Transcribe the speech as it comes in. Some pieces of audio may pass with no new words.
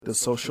The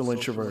social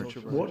introvert.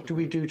 What do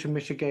we do to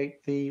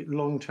mitigate the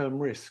long-term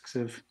risks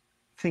of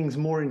things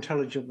more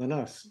intelligent than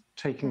us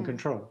taking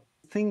control?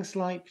 Things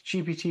like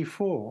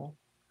GPT-4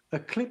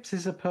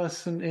 eclipses a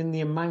person in the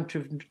amount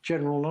of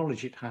general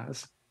knowledge it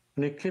has,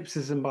 and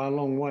eclipses them by a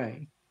long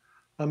way.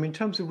 In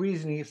terms of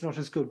reasoning, it's not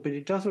as good, but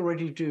it does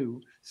already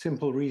do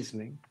simple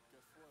reasoning.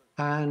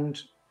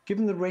 And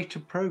given the rate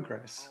of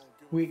progress,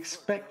 we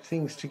expect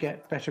things to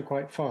get better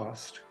quite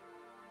fast.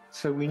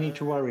 So we need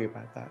to worry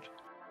about that.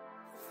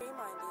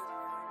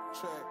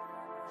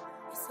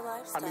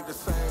 I need the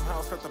same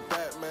house that the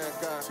Batman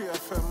got.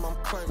 TFM, I'm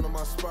claiming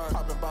my spot.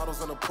 Popping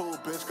bottles in the pool,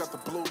 bitch. Got the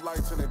blue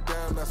lights in it,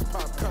 damn, that's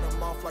pop. Cut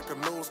him off like a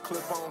news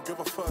clip. I don't give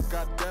a fuck,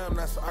 goddamn,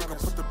 that's honest. I can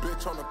put the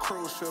bitch on a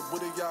cruise ship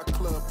with a yacht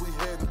club. We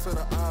heading to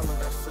the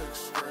island. That's 6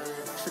 straight.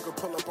 She could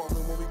pull up on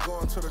me when we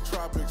going to the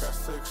tropics. That's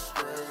 6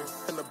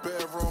 straight. In the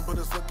bedroom, but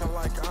it's looking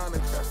like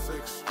Onyx. That's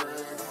 6 straight.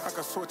 I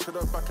can switch it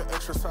up, I can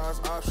exercise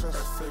options.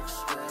 That's 6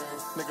 straight.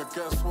 Nigga,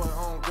 guess what?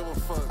 I don't give a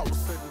fuck. I was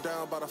sitting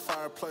down by the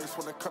fireplace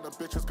when the kind of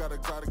bitches got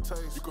exotic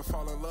taste. You can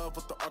fall in love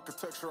with the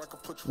architecture. I can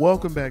put you.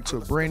 Welcome back to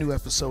a brand new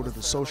episode of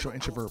the Social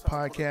Introvert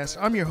Podcast.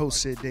 I'm your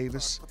host, Sid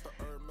Davis.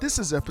 This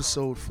is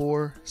episode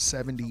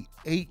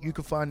 478. You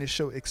can find this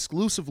show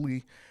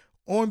exclusively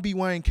on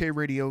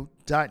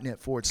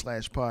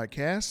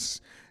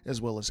bynkradio.net/podcasts, as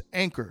well as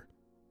Anchor,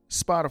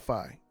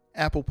 Spotify,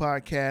 Apple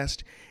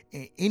Podcast,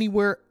 and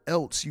anywhere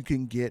else you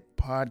can get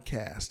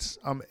podcasts.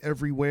 I'm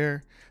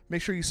everywhere.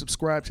 Make sure you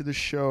subscribe to the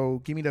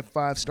show. Give me that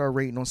 5-star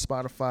rating on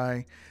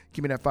Spotify.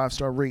 Give me that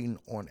 5-star rating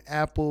on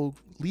Apple.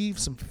 Leave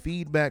some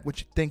feedback, what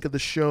you think of the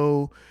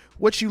show,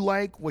 what you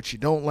like, what you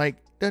don't like.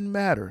 Doesn't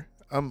matter.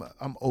 I'm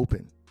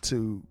open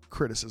to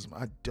criticism.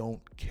 I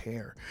don't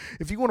care.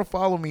 If you want to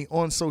follow me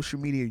on social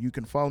media, you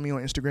can follow me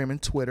on Instagram and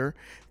Twitter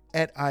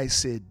at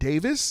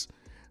iSidDavis.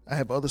 I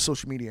have other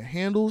social media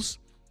handles.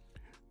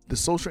 The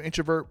Social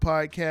Introvert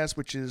Podcast,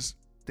 which is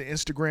the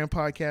Instagram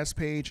podcast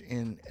page,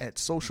 and at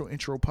Social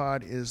Intro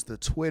Pod is the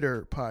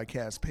Twitter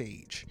podcast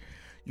page.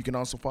 You can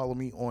also follow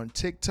me on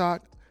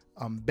TikTok.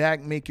 I'm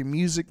back making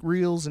music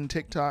reels and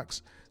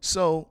TikToks.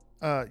 So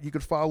you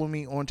can follow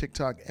me on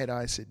TikTok at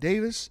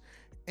iSidDavis.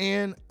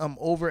 And I'm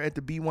over at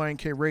the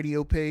BYNK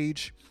radio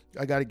page.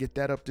 I got to get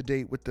that up to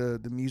date with the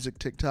music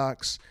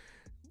TikToks.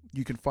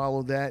 You can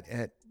follow that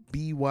at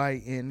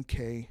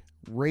BYNK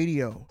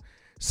radio.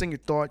 Send your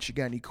thoughts. You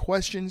got any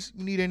questions?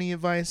 You need any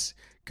advice?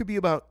 Could be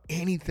about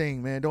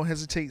anything, man. Don't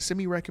hesitate. Send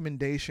me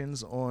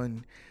recommendations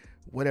on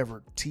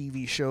whatever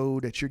TV show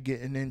that you're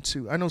getting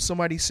into. I know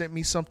somebody sent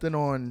me something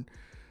on,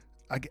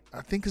 I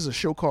think it's a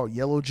show called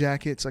Yellow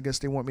Jackets. I guess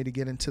they want me to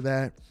get into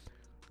that.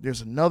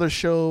 There's another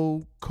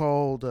show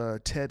called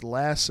Ted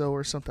Lasso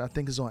or something. I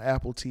think it's on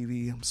Apple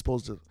TV. I'm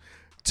supposed to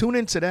tune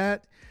into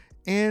that.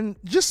 And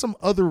just some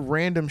other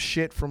random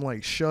shit from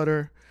like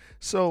Shudder.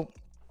 So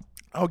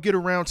I'll get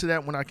around to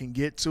that when I can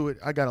get to it.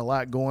 I got a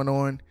lot going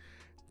on.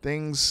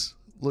 Things,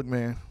 look,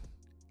 man,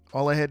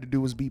 all I had to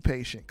do was be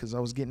patient because I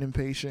was getting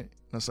impatient.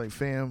 And I was like,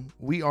 fam,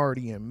 we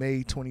already in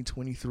May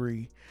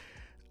 2023.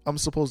 I'm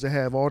supposed to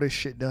have all this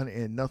shit done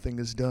and nothing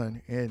is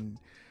done. And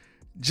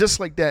just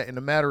like that, in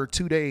a matter of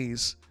 2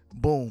 days,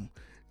 boom,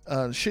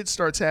 shit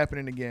starts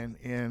happening again.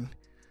 And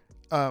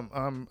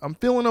I'm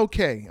feeling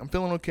okay.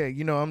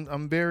 You know,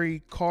 I'm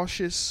very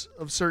cautious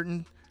of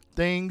certain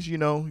things. You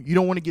know, you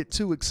don't want to get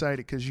too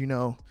excited because, you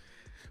know,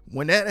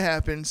 when that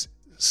happens,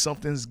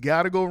 something's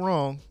got to go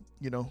wrong,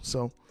 you know.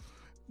 So,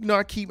 you know,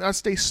 I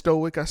stay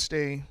stoic, I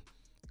stay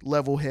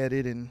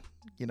level-headed and,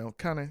 you know,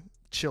 kind of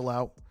chill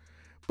out.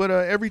 But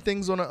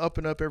everything's on the up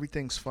and up.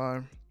 Everything's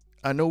fine.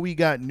 I know we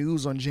got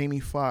news on Jamie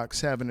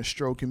Foxx having a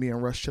stroke and being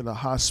rushed to the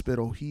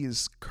hospital. He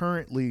is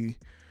currently,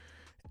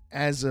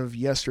 as of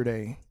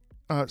yesterday,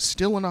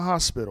 still in the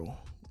hospital,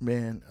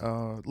 man.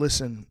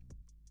 Listen,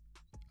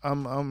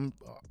 I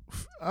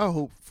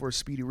hope for a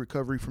speedy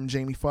recovery from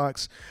Jamie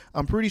Foxx.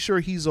 I'm pretty sure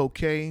he's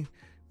okay.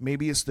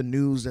 Maybe it's the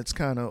news that's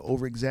kind of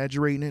over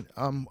exaggerating it.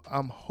 I'm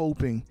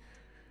hoping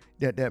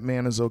that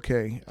man is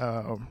okay.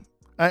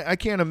 I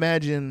can't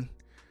imagine.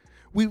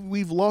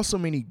 We've lost so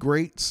many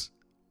greats,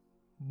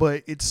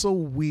 but it's so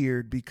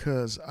weird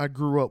because I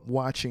grew up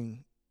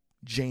watching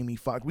Jamie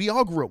Foxx. We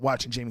all grew up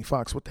watching Jamie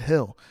Foxx. What the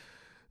hell?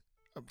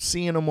 I'm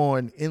seeing him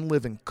on In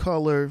Living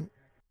Color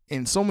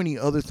and so many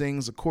other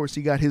things. Of course,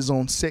 he got his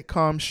own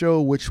sitcom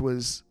show, which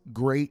was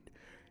great.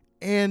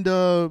 And,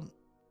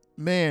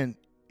 man,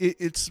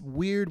 it's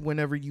weird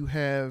whenever you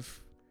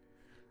have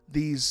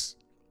these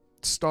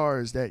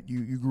stars that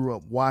you grew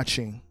up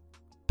watching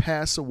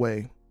pass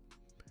away.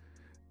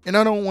 And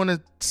I don't want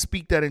to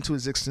speak that into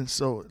existence,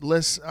 so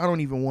I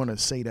don't even want to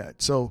say that.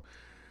 So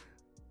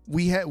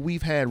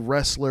we've had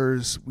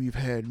wrestlers, we've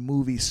had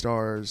movie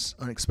stars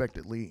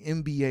unexpectedly,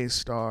 NBA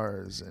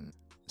stars, and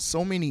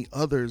so many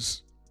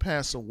others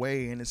pass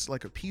away, and it's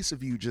like a piece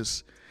of you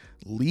just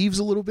leaves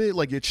a little bit,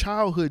 like your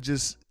childhood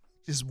just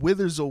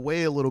withers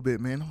away a little bit,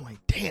 man. I'm like,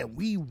 damn,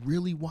 we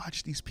really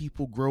watch these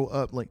people grow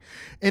up, like,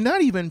 and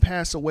not even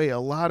pass away. A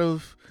lot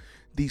of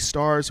these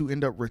stars who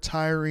end up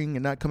retiring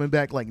and not coming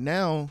back, like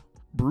now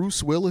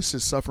Bruce Willis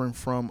is suffering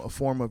from a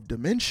form of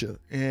dementia,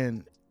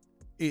 and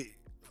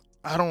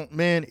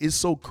it's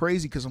so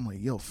crazy because I'm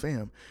like, yo,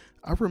 fam,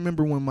 I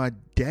remember when my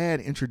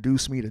dad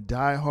introduced me to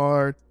Die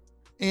Hard,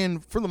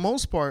 and for the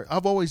most part,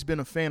 I've always been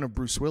a fan of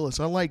Bruce Willis.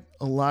 I like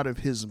a lot of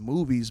his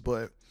movies,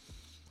 but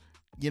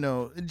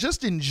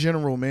just in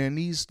general, man,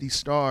 these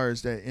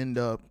stars that end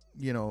up,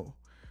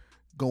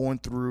 going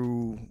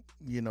through,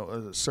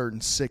 a certain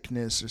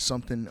sickness or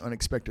something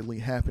unexpectedly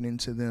happening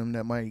to them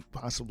that might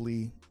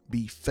possibly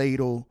be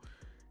fatal.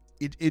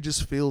 It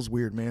just feels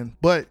weird, man.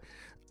 But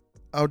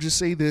I'll just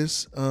say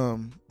this,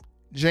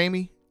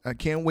 Jamie, I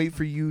can't wait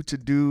for you to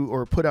do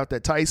or put out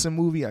that Tyson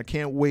movie. I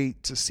can't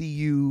wait to see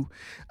you.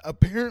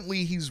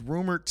 Apparently, he's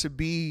rumored to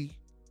be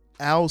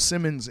Al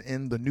Simmons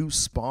in the new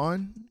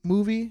Spawn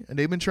movie, and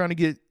they've been trying to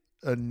get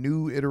a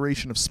new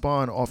iteration of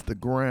Spawn off the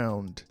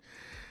ground.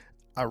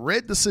 I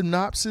read the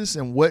synopsis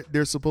and what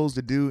they're supposed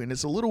to do, and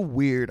it's a little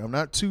weird. I'm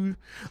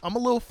a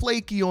little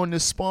flaky on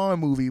this Spawn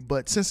movie,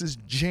 but since it's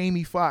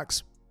Jamie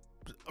Foxx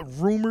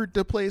rumored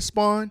to play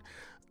Spawn,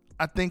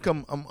 I think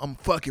I'm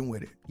fucking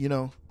with it,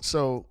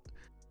 So,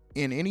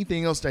 in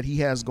anything else that he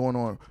has going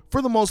on,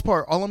 for the most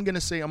part, all I'm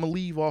gonna say, I'm gonna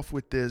leave off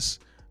with this.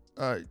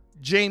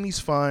 Jamie's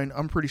fine.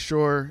 I'm pretty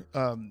sure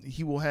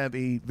he will have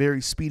a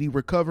very speedy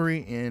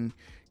recovery, and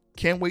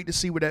can't wait to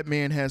see what that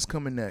man has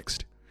coming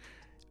next.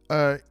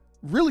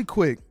 Really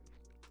quick,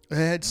 I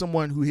had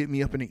someone who hit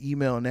me up in an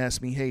email and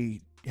asked me,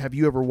 hey, have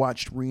you ever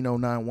watched Reno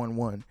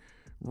 911?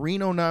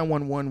 Reno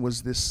 911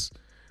 was this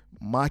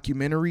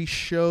mockumentary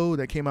show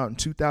that came out in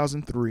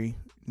 2003.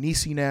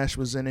 Niecy Nash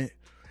was in it.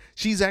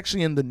 She's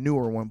actually in the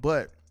newer one,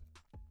 but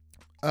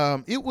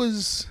it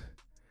was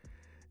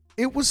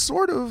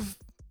sort of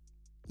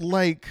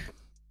like,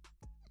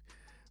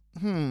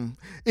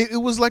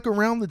 it was like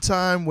around the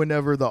time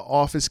whenever The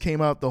Office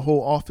came out, the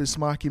whole Office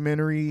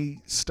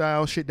mockumentary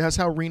style shit. That's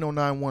how Reno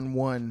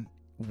 911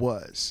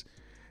 was.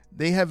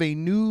 They have a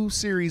new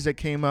series that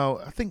came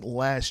out, I think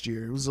last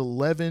year. It was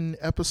 11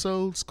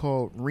 episodes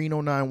called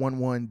Reno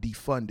 911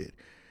 Defunded,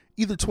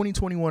 either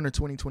 2021 or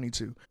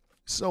 2022.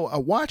 So I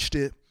watched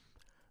it,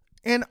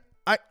 and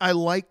I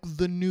like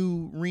the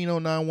new Reno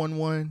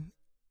 911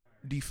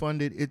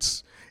 Defunded.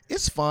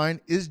 It's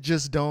fine. It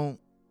just don't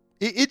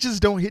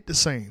hit the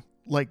same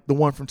like the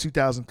one from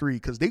 2003,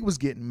 because they was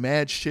getting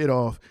mad shit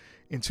off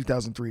in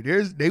 2003.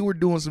 They were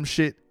doing some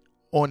shit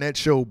on that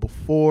show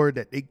before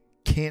that they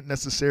can't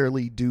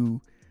necessarily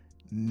do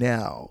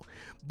now.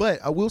 But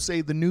I will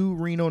say the new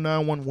Reno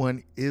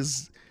 911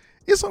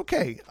 it's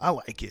okay. I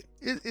like it.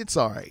 It's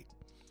all right.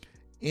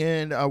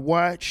 And I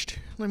watched,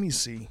 let me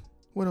see,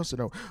 what else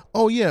did I?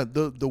 Oh yeah,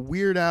 the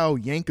Weird Al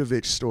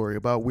Yankovic story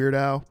about Weird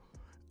Al.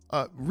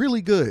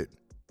 Really good.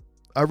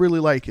 I really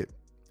like it.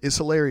 It's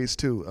hilarious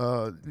too.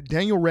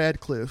 Daniel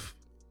Radcliffe,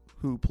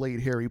 who played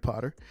Harry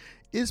Potter,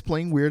 is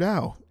playing Weird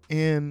Al,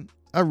 and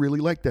I really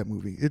like that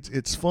movie.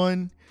 It's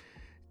fun.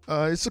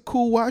 It's a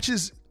cool watch.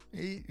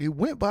 It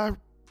went by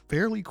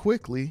fairly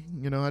quickly.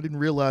 I didn't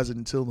realize it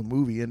until the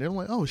movie, and they're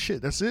like, "Oh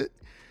shit, that's it."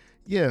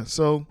 Yeah.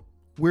 So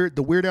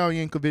the Weird Al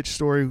Yankovic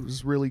story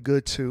was really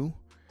good too.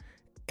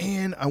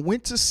 And I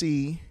went to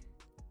see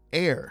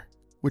Air,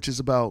 which is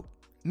about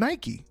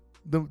Nike,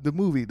 the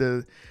movie,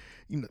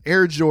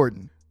 Air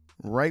Jordan.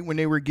 Right when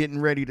they were getting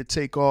ready to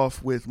take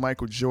off with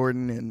Michael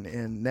Jordan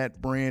and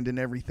that brand and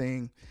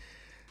everything.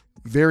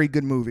 Very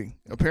good movie.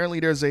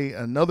 Apparently there's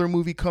another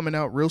movie coming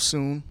out real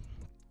soon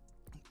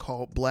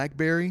called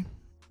Blackberry.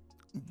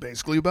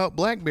 Basically about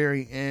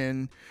Blackberry.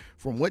 And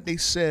from what they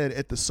said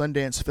at the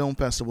Sundance Film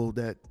Festival,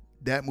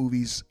 that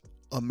movie's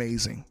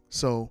amazing.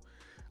 So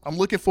I'm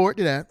looking forward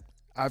to that.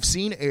 I've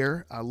seen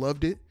Air. I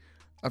loved it.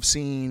 I've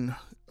seen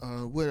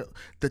the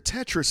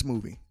Tetris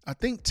movie. I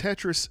think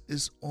Tetris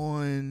is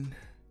on...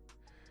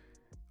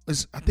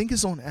 I think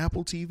it's on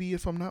Apple TV,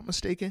 if I'm not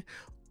mistaken.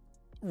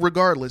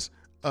 Regardless,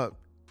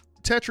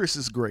 Tetris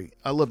is great.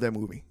 I love that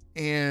movie.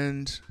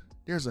 And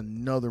there's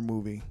another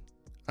movie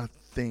I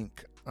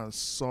think I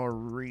saw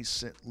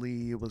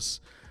recently. It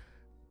was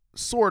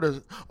sort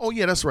of... Oh,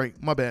 yeah, that's right.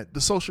 My bad. The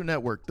Social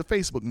Network, the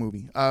Facebook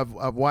movie.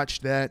 I've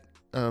watched that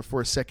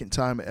for a second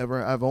time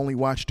ever. I've only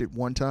watched it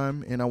one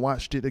time, and I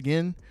watched it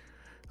again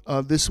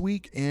this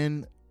week,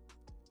 and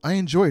I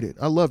enjoyed it.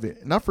 I love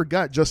it. And I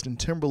forgot Justin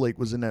Timberlake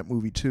was in that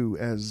movie too,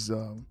 as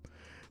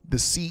the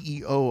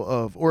CEO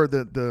of, or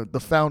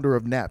the founder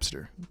of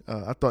Napster.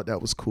 I thought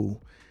that was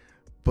cool.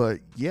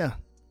 But yeah,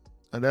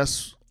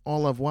 that's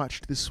all I've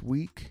watched this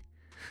week.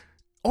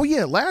 Oh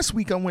yeah, last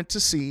week I went to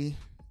see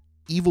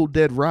Evil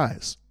Dead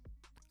Rise.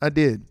 I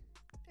did.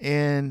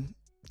 And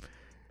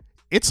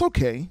it's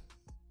okay.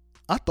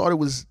 I thought it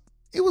was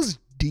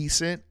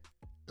decent.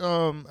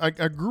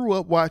 I grew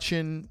up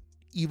watching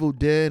Evil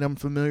Dead. I'm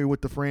familiar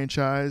with the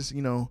franchise,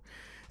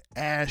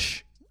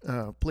 Ash,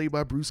 played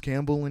by Bruce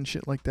Campbell and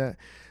shit like that.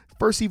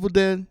 First Evil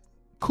Dead,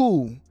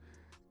 cool.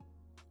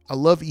 I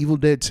love Evil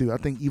Dead 2. I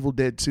think Evil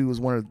Dead 2 is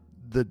one of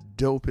the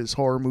dopest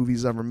horror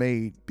movies ever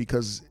made,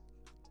 because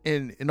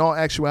in all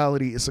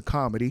actuality, it's a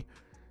comedy.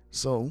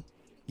 So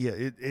yeah,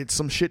 it's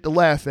some shit to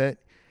laugh at.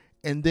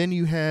 And then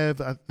you have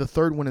the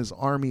third one is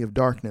Army of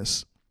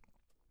Darkness.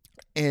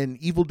 And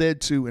Evil Dead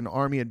 2 and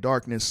Army of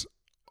Darkness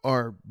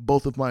are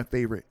both of my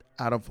favorite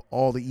out of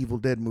all the Evil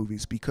Dead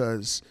movies,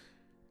 because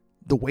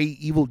the way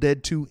Evil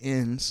Dead 2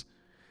 ends,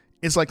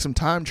 it's like some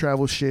time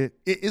travel shit.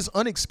 It is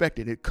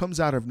unexpected. It comes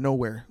out of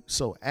nowhere.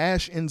 So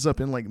Ash ends up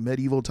in like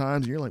medieval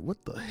times, and you're like,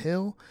 what the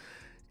hell?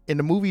 And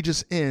the movie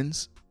just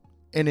ends.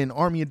 And then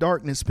Army of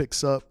Darkness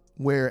picks up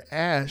where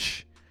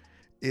Ash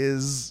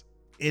is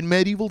in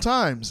medieval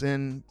times.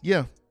 And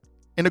yeah.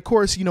 And of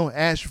course, you know,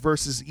 Ash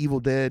versus Evil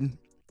Dead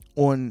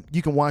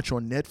you can watch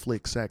on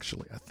Netflix,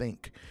 actually, I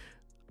think.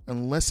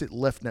 Unless it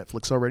left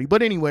Netflix already.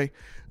 But anyway,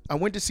 I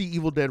went to see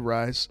Evil Dead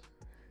Rise.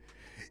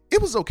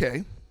 It was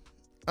okay.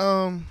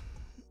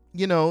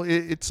 You know,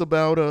 it's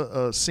about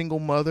a single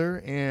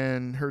mother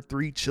and her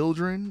 3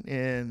 children.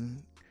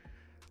 And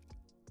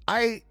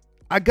I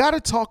got to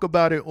talk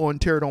about it on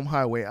Terradome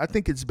Highway. I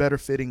think it's better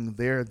fitting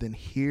there than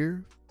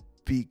here,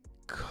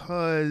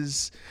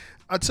 because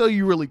I'll tell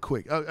you really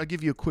quick. I'll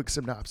give you a quick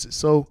synopsis.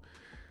 So,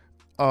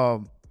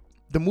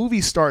 the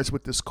movie starts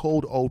with this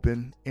cold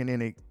open, and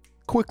then it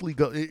quickly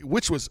goes,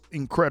 which was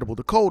incredible.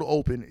 The cold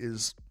open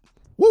is,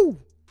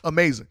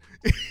 amazing.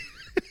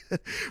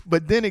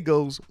 But then it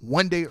goes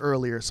one day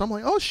earlier. So I'm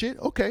like, oh shit,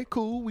 okay,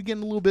 cool. We're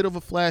getting a little bit of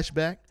a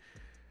flashback.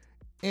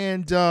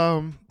 And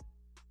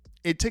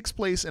it takes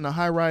place in a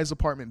high-rise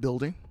apartment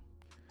building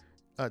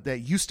that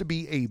used to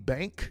be a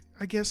bank,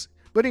 I guess.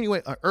 But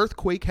anyway, an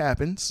earthquake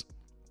happens,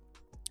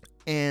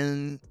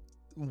 and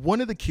one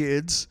of the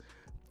kids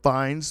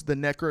finds the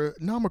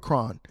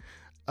Necronomicon,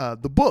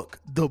 the book,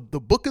 the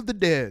book of the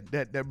dead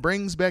that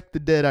brings back the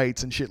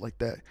Deadites and shit like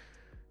that.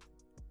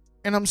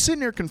 And I'm sitting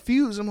there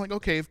confused. I'm like,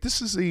 okay, if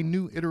this is a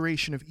new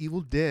iteration of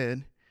Evil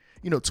Dead,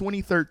 you know,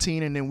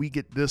 2013, and then we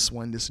get this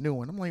new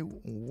one. I'm like,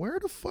 where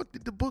the fuck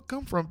did the book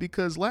come from?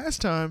 Because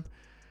last time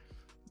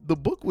the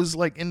book was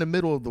like in the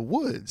middle of the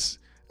woods,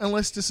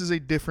 unless this is a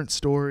different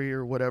story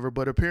or whatever.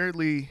 But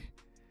apparently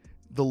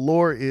the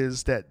lore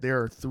is that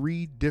there are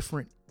 3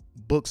 different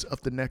books of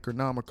the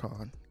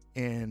Necronomicon,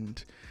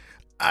 and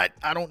I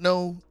don't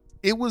know.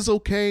 It was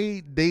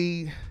okay.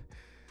 They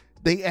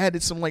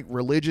added some like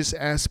religious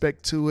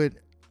aspect to it.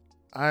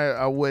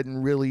 I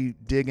wasn't really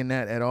digging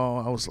that at all.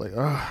 I was like,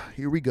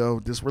 here we go,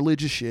 this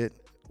religious shit.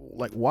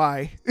 Like,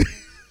 why?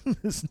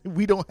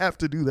 We don't have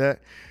to do that.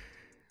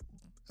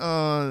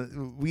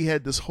 We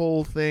had this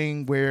whole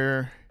thing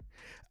where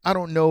I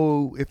don't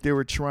know if they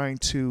were trying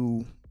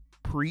to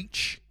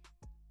preach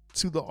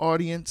to the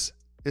audience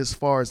as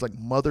far as like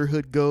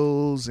motherhood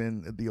goes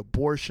and the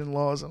abortion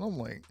laws. And I'm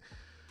like,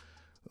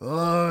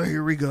 oh,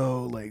 here we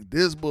go. Like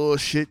this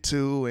bullshit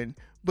too.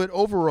 But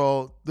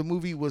overall, the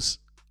movie was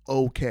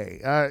okay.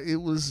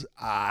 It was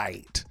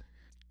aight.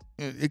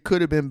 It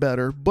could have been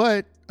better,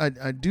 but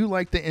I do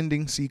like the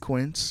ending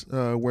sequence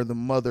where the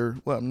mother,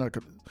 well, I'm not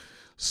going to,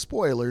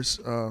 spoilers,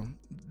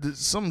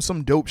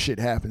 some dope shit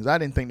happens. I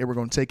didn't think they were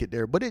going to take it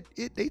there, but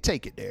they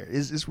take it there.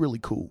 It's really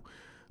cool.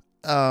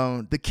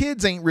 The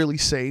kids ain't really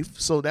safe,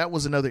 so that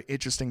was another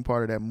interesting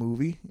part of that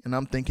movie. And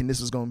I'm thinking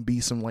this is going to be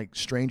some like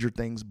Stranger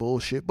Things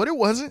bullshit, but it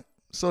wasn't.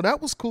 So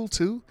that was cool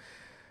too.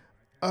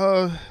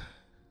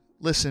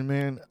 Listen,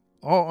 man,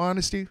 all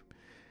honesty,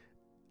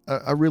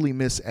 I really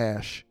miss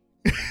Ash.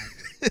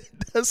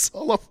 That's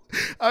all.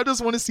 I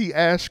just want to see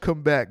Ash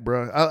come back,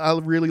 bro. I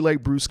really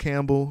like Bruce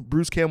Campbell.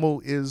 Bruce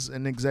Campbell is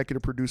an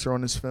executive producer on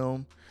this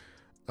film.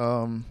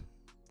 And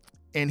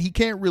he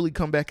can't really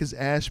come back as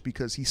Ash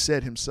because he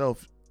said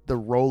himself the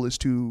role is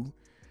too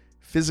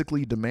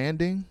physically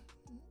demanding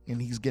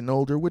and he's getting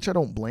older, which I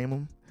don't blame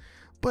him.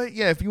 But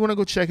yeah, if you want to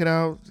go check it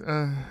out,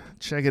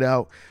 check it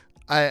out.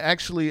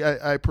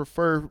 I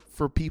prefer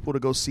for people to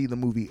go see the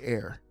movie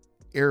Air.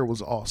 Air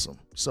was awesome.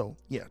 So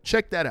yeah,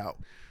 check that out.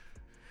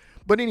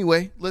 But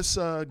anyway, let's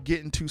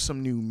get into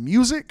some new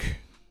music.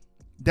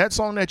 That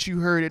song that you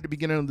heard at the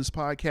beginning of this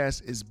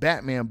podcast is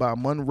Batman by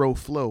Monroe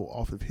Flow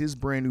off of his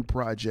brand new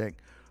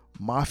project,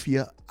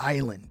 Mafia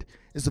Island.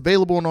 It's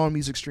available on all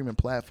music streaming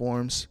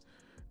platforms.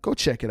 Go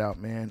check it out,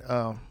 man.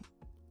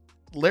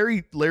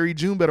 Larry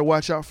June better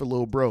watch out for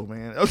little bro,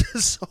 man.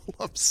 That's all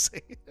I'm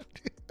saying.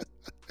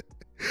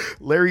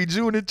 Larry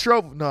June in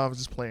trouble. No, I was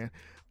just playing.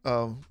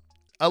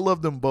 I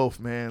love them both,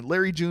 man.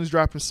 Larry June's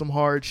dropping some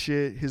hard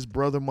shit. His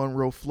brother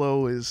Monroe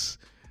Flow is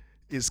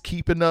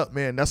keeping up,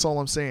 man. That's all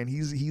I'm saying.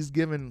 He's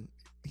giving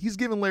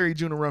Larry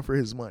June a run for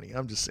his money.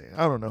 I'm just saying.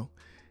 I don't know.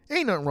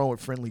 Ain't nothing wrong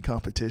with friendly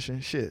competition.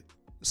 Shit.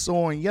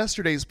 So on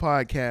yesterday's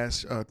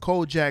podcast,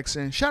 Cole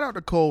Jackson, shout out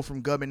to Cole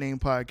from Government Name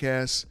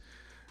Podcast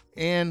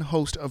and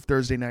host of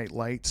Thursday Night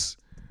Lights,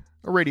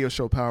 a radio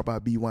show powered by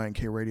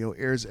BYNK Radio,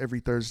 airs every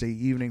Thursday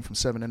evening from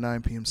 7 to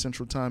 9 p.m.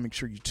 Central Time. Make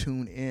sure you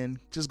tune in.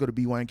 Just go to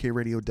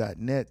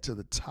bynkradio.net to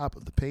the top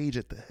of the page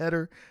at the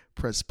header.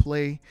 Press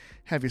play.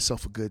 Have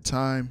yourself a good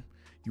time.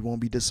 You won't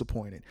be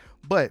disappointed.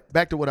 But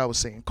back to what I was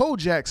saying. Cole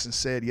Jackson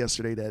said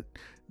yesterday that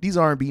these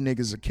R&B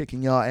niggas are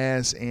kicking y'all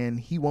ass, and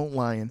he won't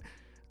lying.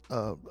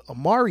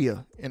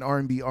 Amaria, an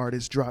R&B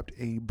artist, dropped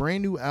a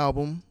brand new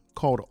album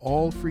called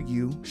All For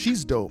You.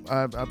 She's dope.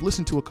 I've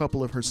listened to a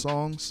couple of her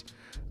songs.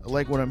 I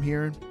like what I'm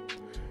hearing.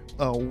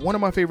 One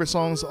of my favorite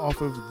songs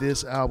off of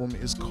this album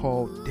is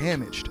called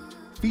Damaged,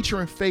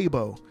 featuring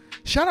Fabo.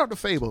 Shout out to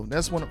Fabo.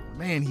 That's one of,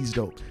 man, he's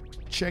dope.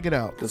 Check it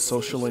out. The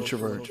Social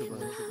Introvert.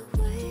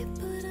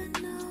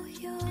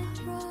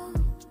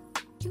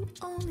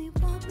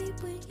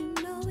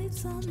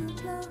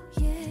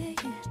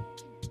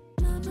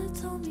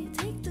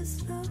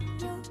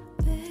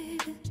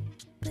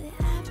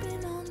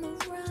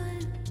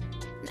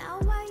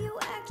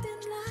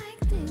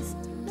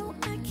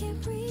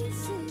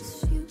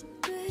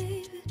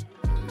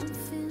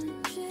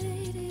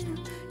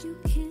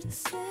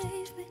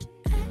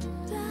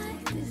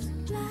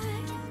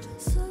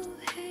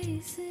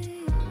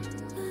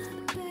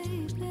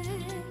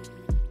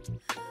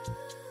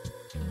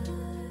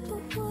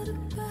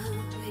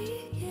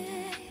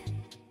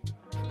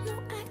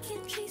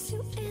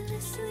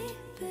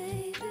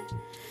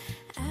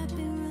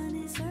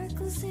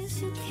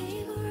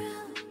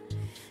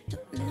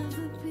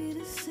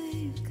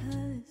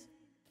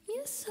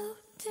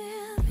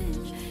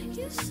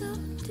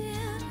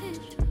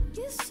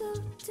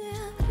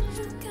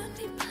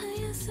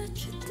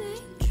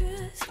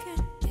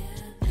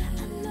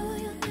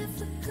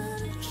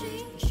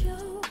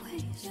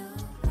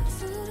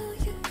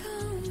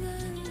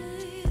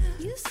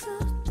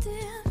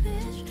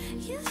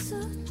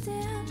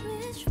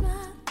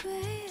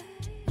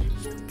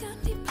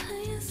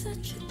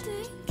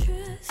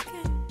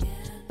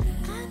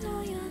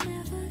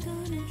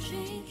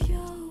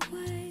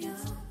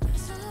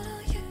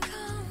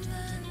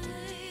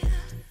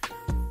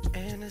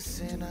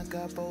 I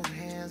got both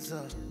hands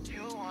up.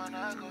 You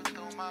wanna go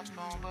through my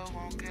phone, but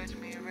won't catch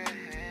me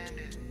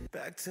red-handed.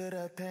 Back to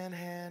the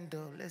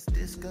panhandle, let's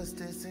discuss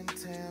this in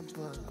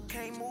Tampa. I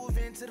can't move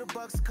into the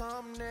Bucks,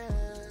 come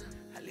there.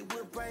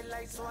 Hollywood bright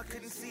lights, so I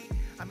couldn't see.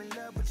 I'm in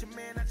love with your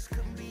man, I just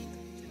couldn't be.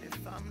 And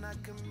if I'm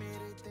not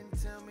committed, then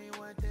tell me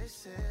what this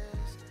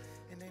says.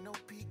 And ain't no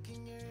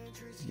piquing your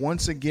interest.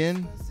 Once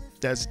again,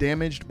 that's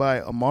Damaged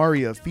by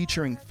Amaria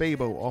featuring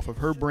Fabo off of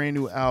her brand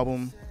new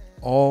album,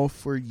 All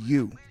For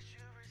You.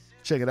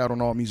 Check it out on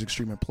all music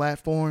streaming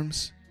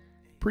platforms.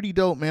 Pretty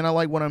dope, man. I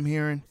like what I'm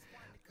hearing.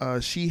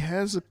 She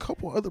has a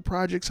couple other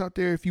projects out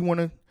there. If you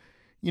want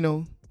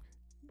to,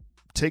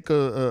 take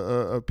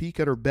a peek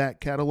at her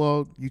back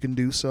catalog, you can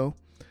do so.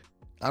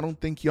 I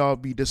don't think y'all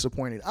be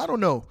disappointed. I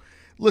don't know.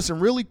 Listen,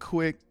 really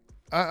quick.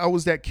 I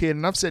was that kid,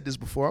 and I've said this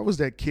before. I was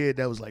that kid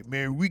that was like,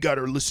 man, we got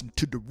to listen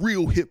to the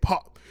real hip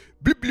hop.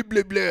 Blah, blah,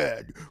 blah, blah.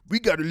 We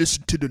got to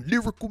listen to the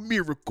lyrical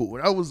miracle.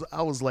 And I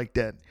was like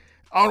that.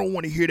 I don't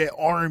want to hear that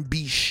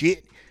R&B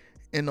shit.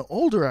 And the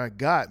older I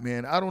got,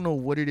 man, I don't know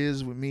what it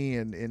is with me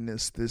and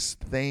this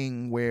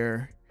thing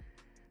where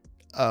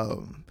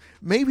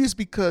maybe it's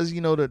because,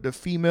 the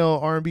female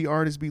R&B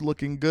artists be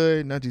looking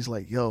good. And I'm just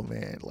like, yo,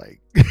 man,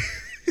 like,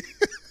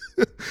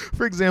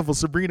 for example,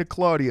 Sabrina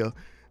Claudio,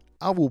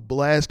 I will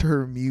blast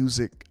her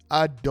music.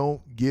 I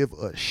don't give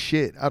a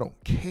shit. I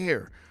don't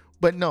care.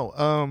 But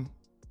no,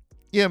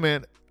 yeah,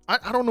 man,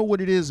 I don't know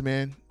what it is,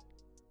 man.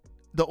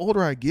 The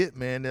older I get,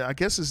 man, I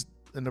guess it's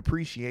an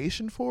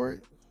appreciation for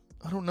it.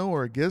 I don't know,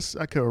 or I guess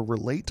I could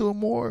relate to it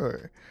more,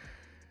 or,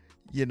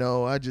 I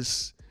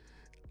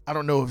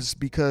don't know if it's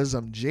because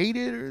I'm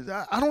jaded,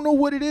 or I don't know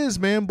what it is,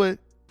 man, but,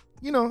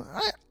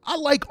 I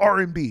like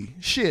R&B.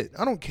 Shit,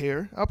 I don't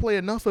care. I play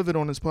enough of it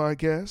on this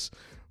podcast.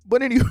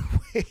 But anyway,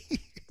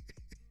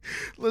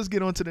 let's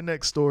get on to the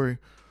next story.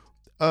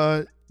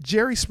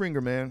 Jerry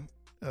Springer, man,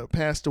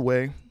 passed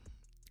away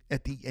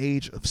at the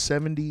age of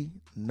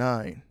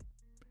 79.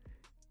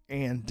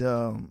 And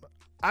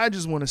I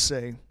just want to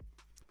say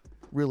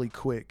really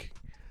quick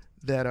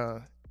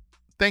that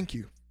thank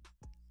you.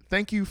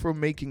 Thank you for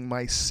making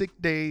my sick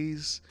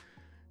days,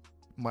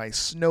 my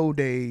snow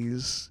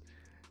days,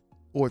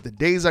 or the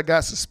days I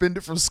got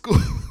suspended from school.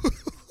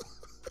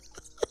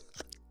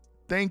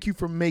 Thank you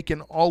for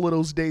making all of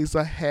those days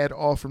I had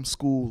off from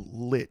school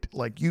lit.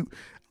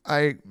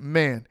 I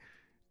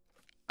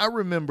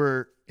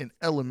remember in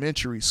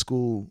elementary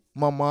school,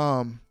 my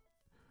mom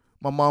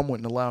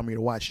wouldn't allow me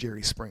to watch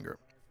Jerry Springer.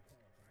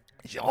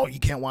 She said, oh, you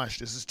can't watch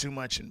this. It's too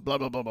much and blah,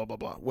 blah, blah, blah, blah,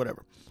 blah,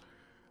 whatever.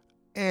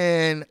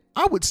 And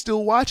I would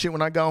still watch it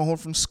when I got home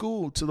from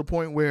school, to the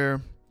point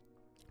where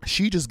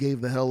she just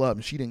gave the hell up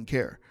and she didn't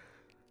care.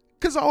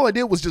 Because all I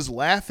did was just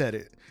laugh at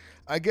it.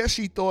 I guess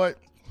she thought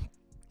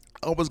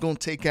I was going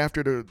to take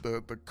after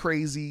the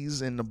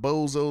crazies and the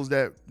bozos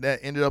that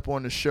ended up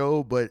on the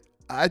show. But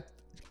I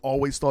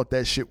always thought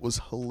that shit was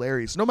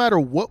hilarious. No matter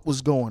what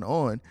was going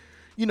on.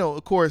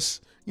 Of course,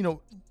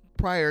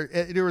 prior,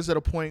 there was at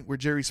a point where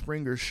Jerry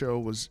Springer's show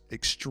was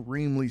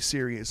extremely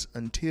serious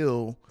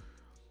until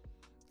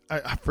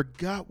I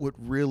forgot what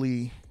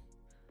really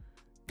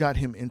got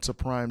him into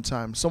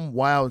primetime. Some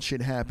wild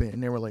shit happened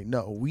and they were like,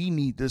 no, we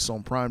need this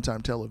on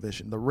primetime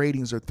television. The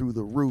ratings are through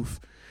the roof.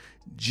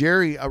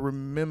 Jerry, I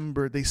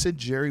remember they said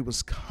Jerry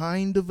was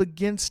kind of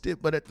against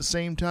it, but at the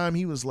same time,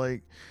 he was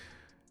like,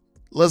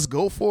 let's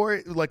go for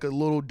it. Like a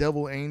little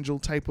devil angel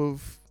type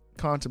of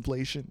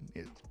contemplation.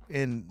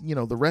 And,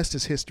 the rest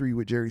is history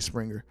with Jerry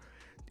Springer.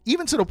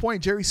 Even to the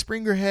point Jerry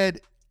Springer had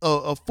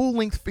a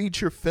full-length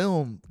feature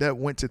film that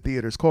went to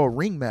theaters called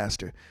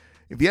Ringmaster.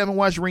 If you haven't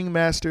watched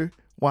Ringmaster,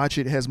 watch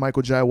it. It has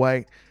Michael Jai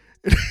White.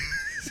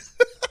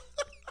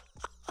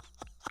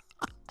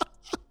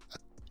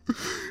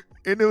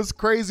 And it was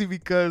crazy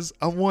because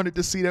I wanted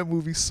to see that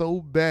movie so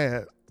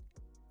bad.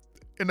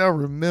 And I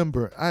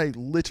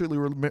literally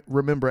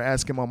remember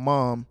asking my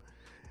mom,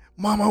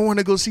 I want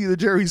to go see the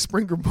Jerry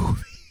Springer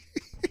movie.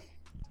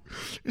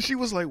 And she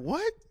was like,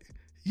 what?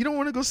 You don't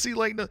want to go see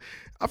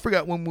I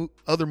forgot what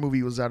other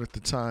movie was out at the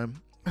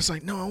time. I was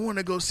like, no, I want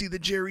to go see the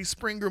Jerry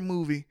Springer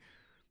movie.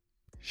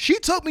 She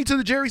took me to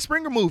the Jerry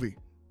Springer movie.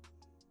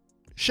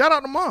 Shout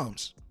out to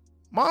Moms.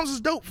 Moms is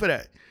dope for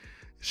that.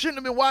 Shouldn't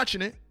have been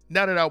watching it.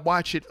 Now that I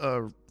watch it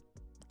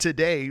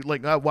today,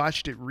 I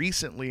watched it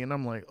recently and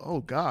I'm like,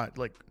 oh God,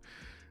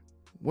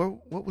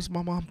 what was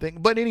my mom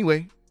thinking? But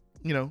anyway,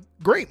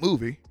 great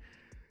movie.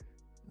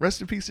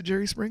 Rest in peace to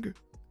Jerry Springer.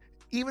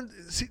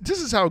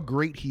 This is how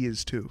great he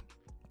is too.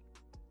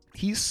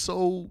 He's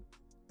so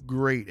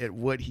great at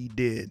what he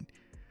did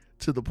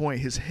to the point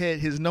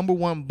his number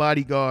one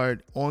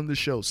bodyguard on the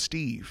show,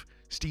 Steve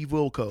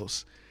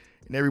Wilkos,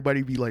 and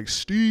everybody be like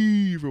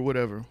Steve or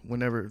whatever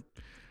whenever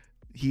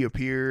he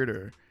appeared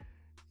or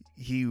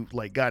he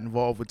got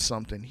involved with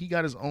something. He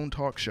got his own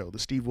talk show, the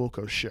Steve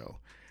Wilkos Show.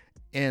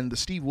 And the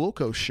Steve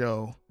Wilkos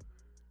Show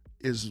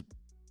is,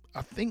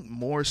 I think,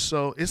 more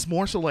so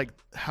like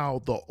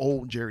how the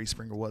old Jerry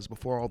Springer was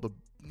before all the,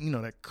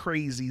 that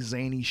crazy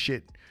zany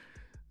shit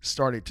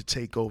started to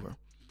take over.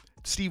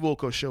 Steve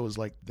Wilkos Show is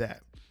like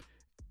that.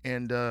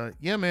 And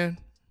yeah, man,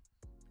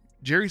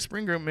 Jerry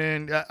Springer,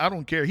 man, I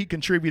don't care. He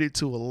contributed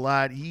to a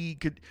lot.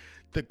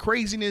 The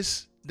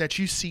craziness that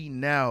you see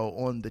now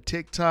on the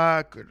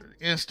TikTok or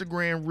the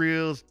Instagram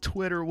reels,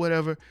 Twitter,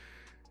 whatever,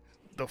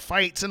 the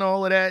fights and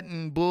all of that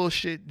and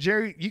bullshit.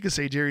 You could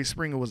say Jerry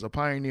Springer was a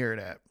pioneer of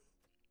that.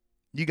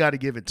 You got to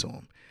give it to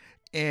him.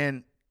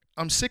 And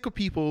I'm sick of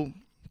people.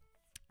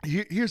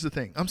 Here's the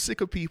thing. I'm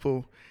sick of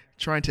people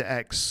trying to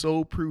act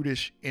so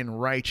prudish and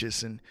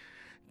righteous. And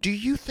do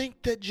you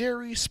think that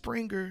Jerry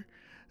Springer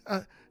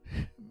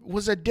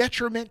was a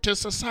detriment to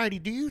society?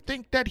 Do you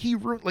think that he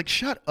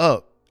shut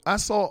up? I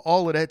saw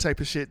all of that type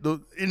of shit.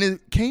 And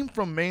it came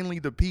from mainly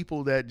the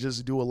people that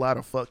just do a lot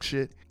of fuck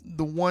shit.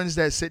 The ones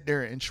that sit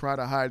there and try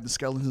to hide the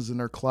skeletons in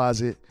their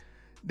closet.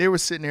 They were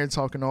sitting there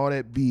talking all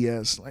that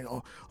BS.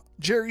 Oh,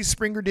 Jerry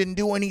Springer didn't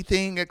do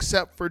anything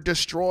except for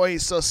destroy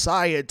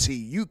society.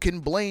 You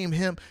can blame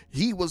him.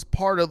 He was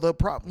part of the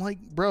problem.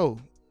 Bro,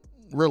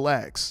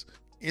 relax.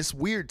 It's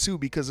weird too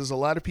because there's a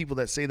lot of people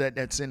that say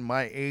that's in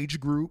my age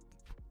group.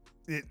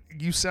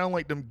 You sound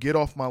like them get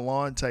off my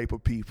lawn type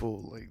of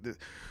people.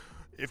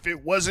 If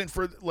it wasn't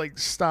for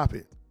stop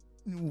it.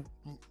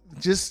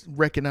 Just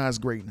recognize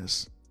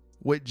greatness.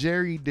 What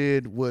Jerry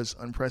did was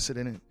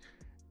unprecedented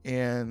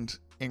and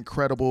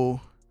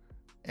incredible.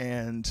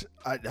 And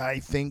I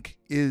think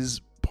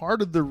is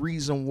part of the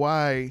reason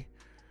why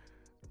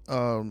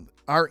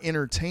our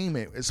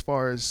entertainment, as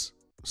far as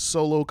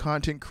solo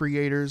content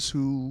creators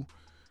who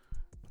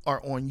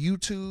are on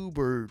YouTube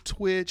or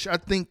Twitch, I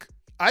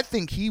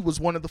think he was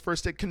one of the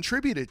first that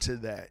contributed to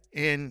that.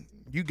 And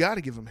you got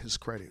to give him his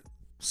credit.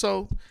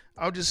 So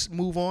I'll just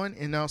move on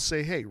and I'll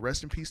say, hey,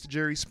 rest in peace to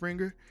Jerry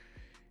Springer.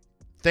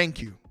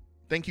 Thank you.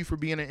 Thank you for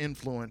being an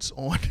influence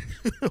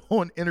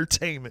on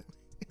entertainment.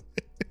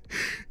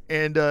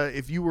 And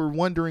if you were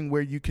wondering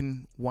where you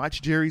can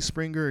watch Jerry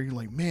Springer, you're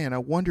like, man, I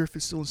wonder if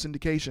it's still in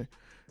syndication.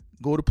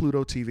 Go to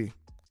Pluto TV.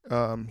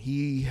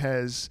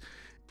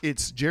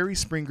 It's Jerry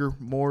Springer,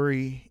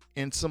 Maury,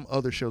 and some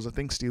other shows. I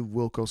think Steve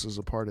Wilkos is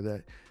a part of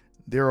that.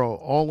 They're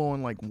all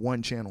on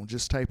one channel.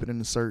 Just type it in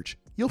the search.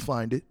 You'll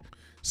find it.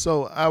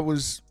 So I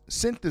was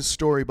sent this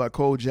story by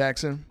Cole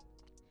Jackson,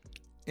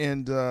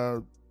 and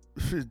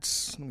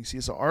it's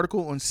an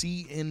article on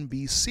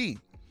CNBC.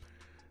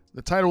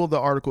 The title of the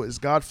article is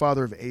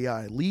Godfather of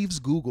AI Leaves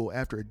Google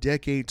After a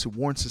Decade to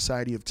Warn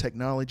Society of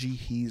Technology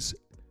He's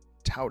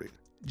Touted.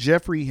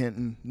 Jeffrey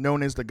Hinton,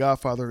 known as the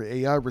Godfather of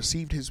AI,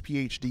 received his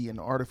PhD in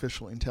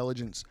artificial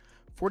intelligence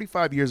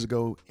 45 years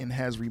ago and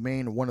has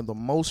remained one of the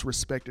most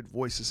respected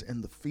voices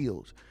in the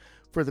field.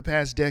 For the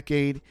past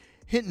decade,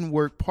 Hinton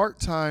worked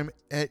part-time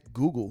at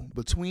Google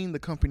between the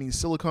company's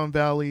Silicon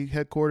Valley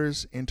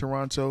headquarters in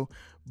Toronto,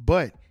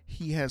 but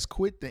he has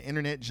quit the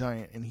internet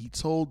giant, and he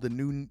told the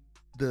New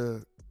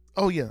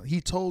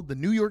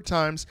York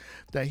Times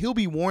that he'll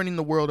be warning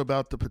the world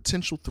about the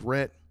potential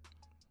threat.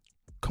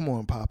 Come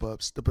on,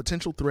 pop-ups. The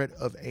potential threat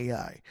of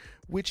AI,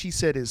 which he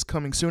said is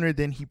coming sooner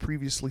than he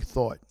previously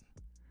thought.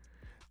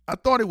 I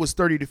thought it was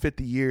 30 to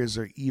 50 years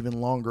or even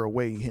longer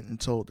away, Hinton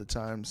told the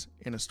Times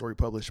in a story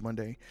published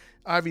Monday.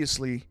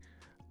 Obviously,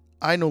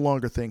 I no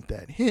longer think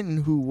that.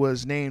 Hinton, who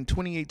was named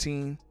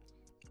 2018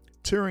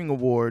 Turing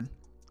Award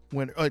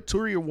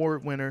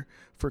winner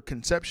for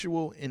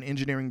conceptual and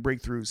engineering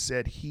breakthroughs,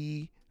 said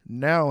he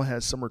now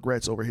has some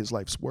regrets over his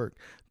life's work,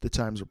 the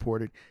Times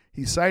reported.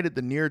 He cited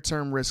the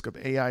near-term risk of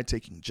AI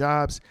taking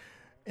jobs,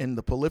 and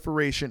the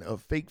proliferation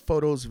of fake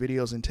photos,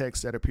 videos, and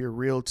texts that appear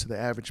real to the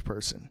average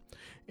person.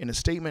 In a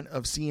statement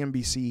of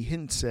CNBC,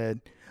 Hinton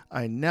said,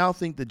 "I now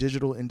think the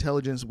digital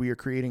intelligence we are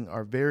creating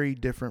are very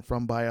different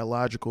from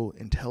biological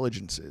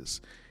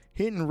intelligences."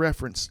 Hinton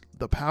referenced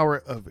the power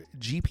of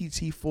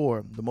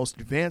GPT-4, the most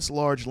advanced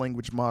large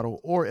language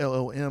model, or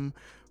LLM,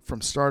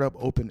 from startup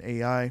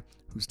OpenAI,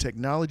 whose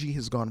technology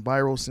has gone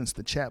viral since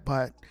the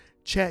chatbot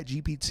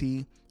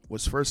ChatGPT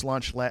was first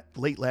launched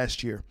late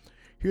last year.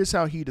 Here's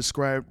how he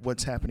described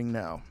what's happening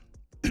now.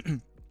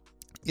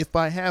 "If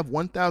I have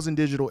 1,000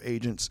 digital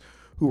agents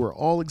who are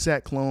all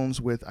exact clones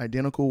with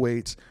identical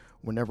weights,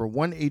 whenever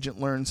one agent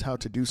learns how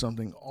to do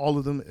something, all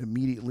of them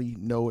immediately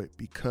know it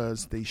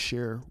because they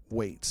share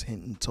weights,"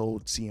 Hinton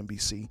told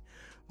CNBC.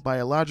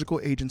 "Biological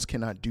agents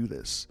cannot do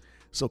this.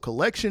 So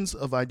collections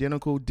of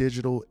identical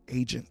digital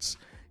agents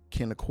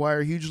can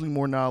acquire hugely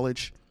more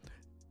knowledge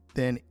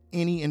than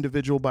any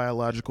individual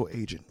biological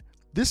agent.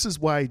 This is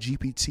why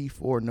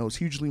GPT-4 knows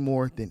hugely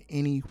more than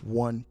any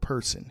one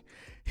person."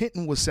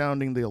 Hinton was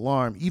sounding the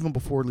alarm even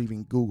before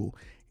leaving Google.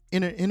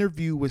 In an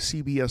interview with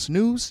CBS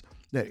News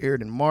that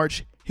aired in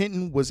March,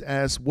 Hinton was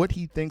asked what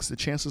he thinks the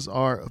chances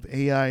are of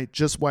AI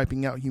just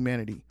wiping out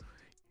humanity.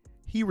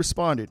 He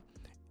responded,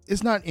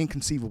 "It's not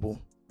inconceivable.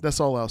 That's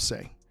all I'll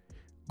say."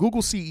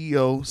 Google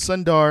CEO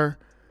Sundar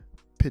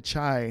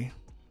Pichai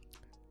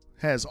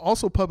has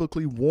also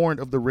publicly warned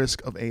of the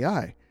risk of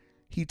AI.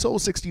 He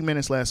told 60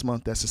 Minutes last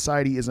month that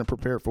society isn't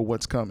prepared for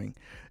what's coming.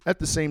 At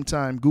the same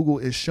time, Google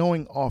is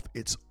showing off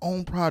its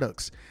own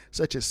products,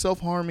 such as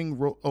self-learning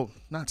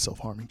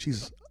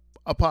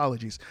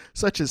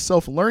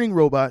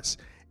robots,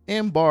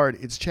 and Bard,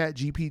 its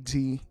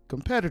ChatGPT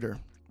competitor.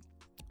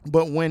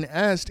 But when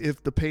asked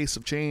if the pace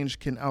of change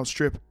can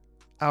outstrip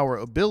our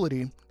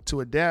ability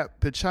to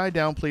adapt, Pichai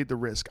downplayed the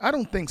risk. "I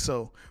don't think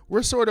so.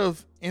 We're sort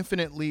of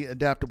infinitely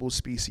adaptable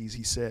species,"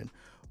 he said.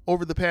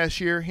 Over the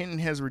past year, Hinton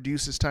has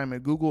reduced his time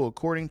at Google,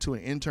 according to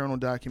an internal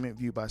document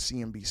viewed by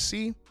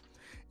CNBC.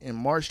 In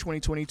March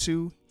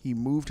 2022, he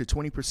moved to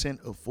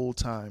 20% of full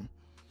time.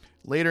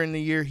 Later in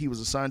the year, he was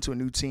assigned to a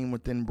new team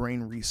within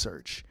Brain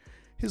Research.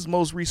 His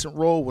most recent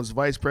role was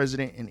Vice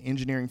President and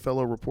Engineering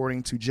Fellow,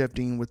 reporting to Jeff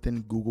Dean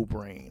within Google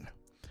Brain.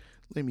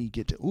 Let me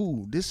get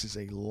to, this is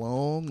a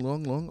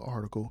long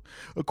article.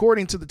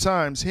 According to the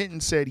Times,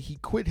 Hinton said he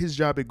quit his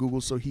job at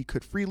Google so he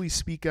could freely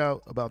speak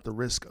out about the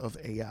risk of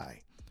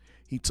AI.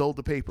 He told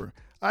the paper,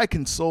 "I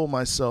console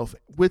myself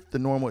with the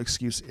normal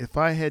excuse. If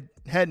I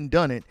hadn't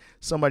done it,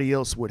 somebody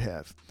else would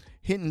have."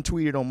 Hinton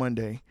tweeted on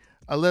Monday,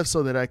 "I left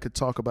so that I could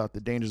talk about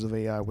the dangers of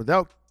AI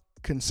without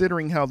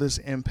considering how this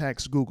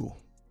impacts Google.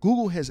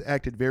 Google has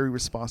acted very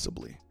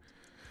responsibly."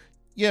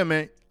 Yeah,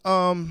 man.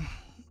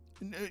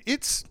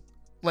 It's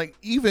like,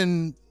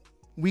 even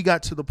we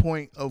got to the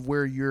point of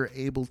where you're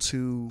able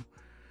to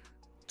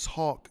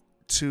talk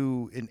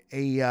to an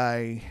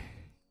AI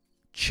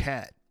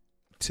chat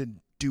to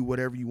do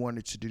whatever you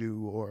wanted to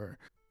do, or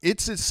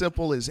it's as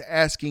simple as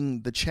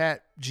asking the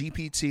chat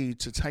GPT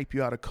to type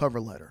you out a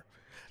cover letter.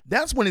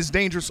 That's when it's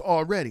dangerous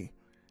already.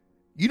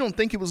 You don't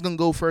think it was going to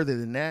go further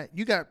than that?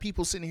 You got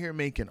people sitting here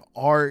making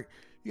art.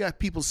 You got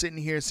people sitting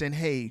here saying,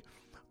 "Hey,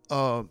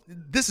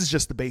 this is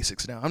just the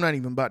basics now. I'm not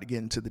even about to get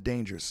into the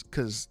dangers,"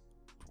 because,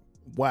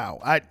 wow,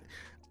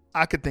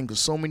 I could think of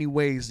so many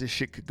ways this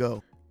shit could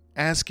go.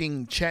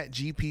 Asking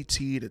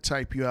ChatGPT to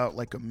type you out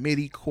like a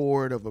MIDI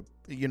chord of a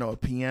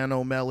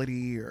piano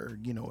melody, or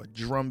a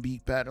drum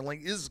beat pattern,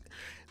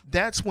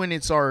 that's when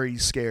it's already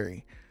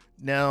scary.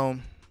 Now,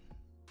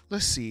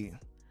 let's see.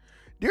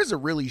 There's a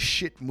really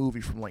shit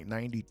movie from like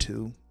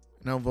 92,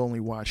 and I've only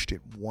watched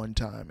it one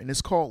time, and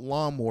it's called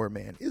Lawnmower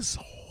Man. It's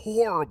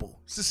horrible.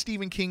 It's a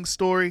Stephen King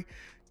story.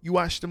 You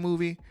watch the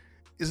movie,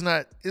 it's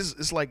not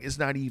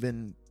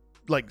even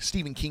like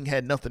Stephen King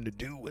had nothing to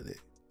do with it.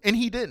 And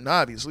he didn't,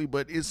 obviously,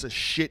 but it's a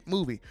shit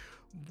movie.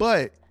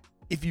 But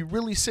if you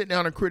really sit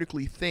down and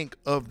critically think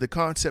of the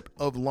concept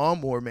of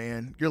Lawnmower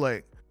Man, you're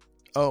like,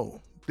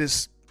 oh,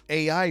 this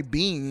AI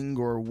being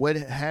or what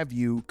have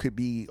you could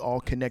be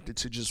all connected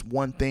to just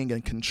one thing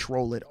and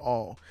control it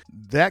all.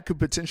 That could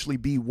potentially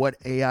be what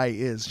AI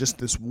is. Just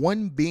this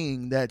one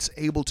being that's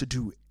able to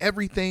do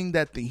everything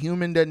that the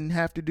human doesn't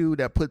have to do,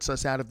 that puts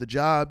us out of the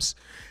jobs.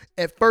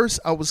 At first,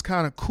 I was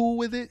kind of cool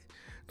with it.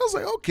 I was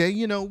like, okay,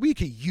 we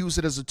could use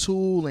it as a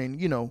tool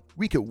and,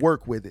 we could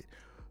work with it.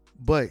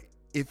 But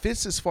if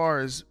it's as far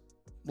as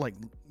like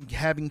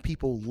having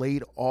people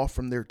laid off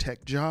from their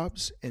tech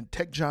jobs, and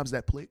tech jobs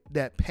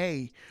that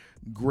pay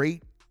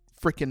great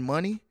freaking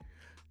money,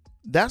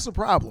 that's a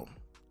problem.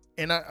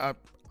 And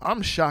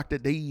I'm shocked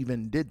that they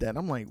even did that.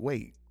 I'm like,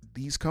 wait,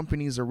 these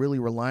companies are really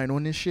relying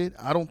on this shit?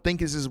 I don't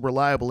think it's as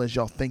reliable as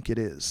y'all think it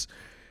is.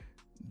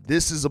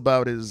 This is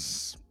about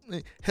as...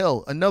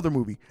 Hell, another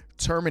movie,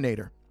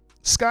 Terminator.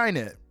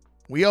 Skynet.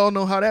 We all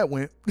know how that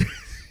went.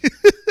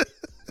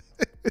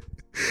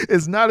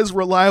 It's not as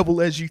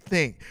reliable as you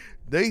think.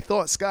 They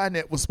thought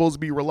Skynet was supposed to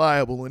be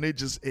reliable, and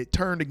it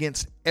turned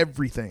against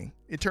everything.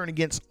 It turned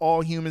against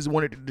all humans,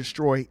 wanted to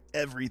destroy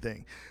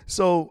everything.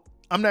 So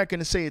I'm not going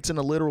to say it's in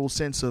a literal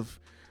sense of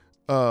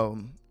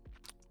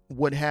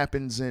what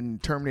happens in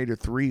Terminator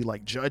 3,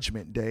 like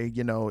Judgment Day,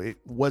 you know, it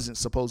wasn't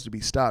supposed to be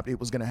stopped. It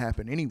was going to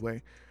happen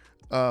anyway.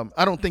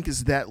 I don't think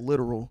it's that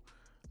literal,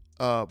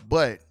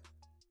 but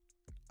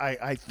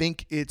I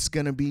think it's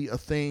going to be a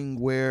thing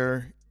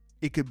where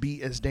it could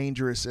be as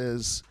dangerous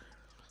as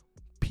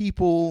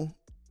people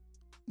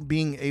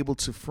being able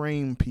to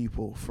frame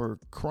people for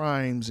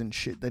crimes and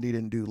shit that they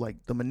didn't do, like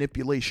the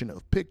manipulation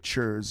of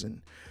pictures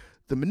and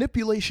the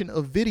manipulation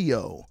of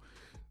video.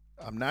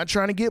 I'm not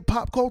trying to get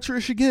pop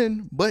culture-ish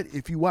again, but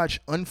if you watch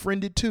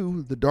Unfriended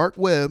 2, The Dark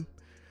Web,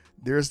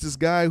 there's this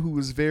guy who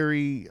was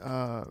very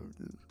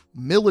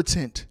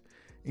militant,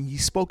 and he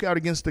spoke out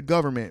against the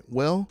government.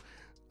 Well,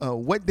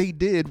 what they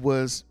did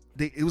was,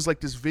 it was like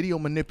this video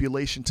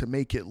manipulation to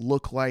make it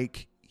look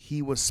like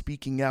he was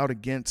speaking out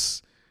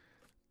against,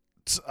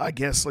 I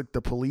guess, like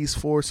the police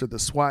force or the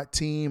SWAT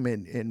team,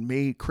 and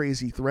made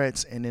crazy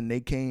threats, and then they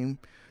came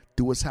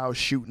to his house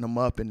shooting him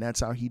up, and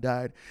that's how he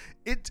died.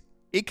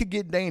 It could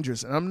get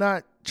dangerous, and I'm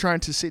not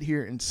trying to sit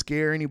here and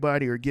scare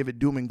anybody or give it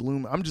doom and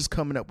gloom. I'm just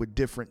coming up with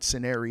different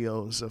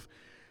scenarios of,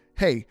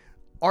 hey,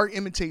 art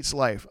imitates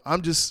life.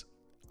 I'm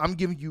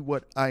giving you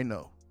what I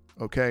know,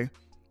 okay?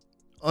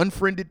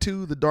 Unfriended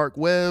 2, The Dark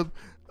Web,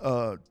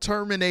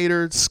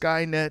 Terminator,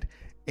 Skynet,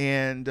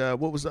 and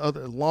what was the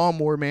other?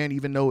 Lawnmower Man,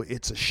 even though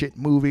it's a shit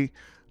movie.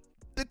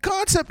 The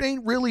concept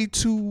ain't really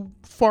too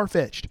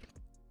far-fetched.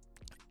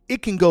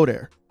 It can go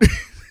there.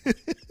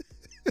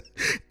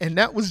 And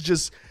that was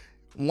just...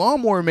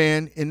 Lawnmower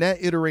Man, in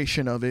that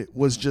iteration of it,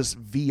 was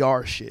just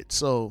VR shit.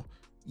 So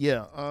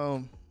yeah,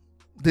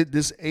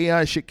 this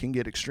AI shit can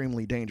get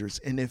extremely dangerous.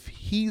 And if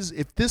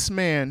this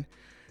man,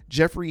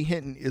 Jeffrey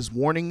Hinton, is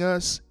warning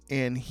us,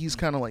 and he's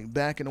kind of like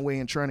backing away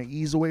and trying to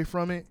ease away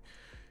from it,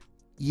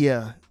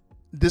 yeah,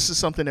 this is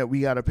something that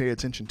we got to pay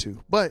attention to.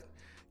 But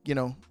you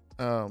know,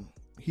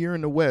 here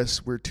in the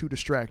West, we're too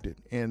distracted,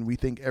 and we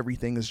think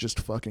everything is just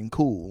fucking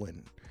cool.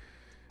 And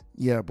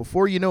yeah,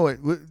 before you know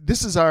it,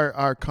 this is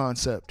our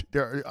concept,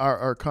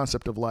 our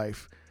concept of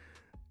life.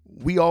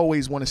 We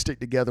always want to stick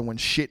together when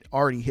shit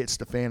already hits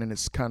the fan and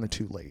it's kind of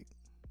too late,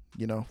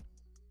 you know?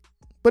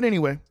 But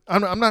anyway,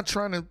 I'm not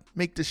trying to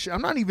make this shit.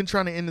 I'm not even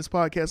trying to end this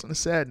podcast on a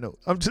sad note.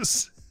 I'm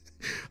just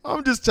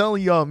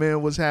telling y'all,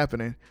 man, what's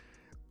happening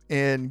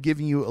and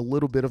giving you a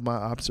little bit of my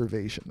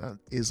observation. That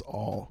is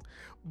all.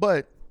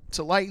 But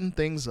to lighten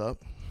things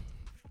up,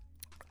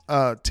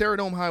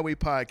 Terradome Highway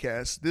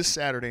Podcast this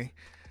Saturday,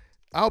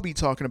 I'll be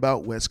talking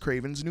about Wes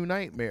Craven's New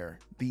Nightmare,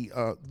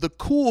 the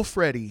cool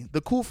Freddy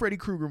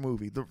Krueger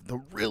movie,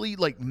 the really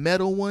like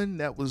metal one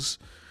that was,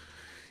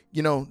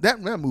 you know, that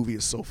movie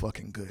is so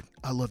fucking good.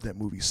 I love that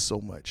movie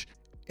so much.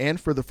 And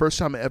for the first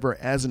time ever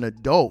as an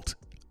adult,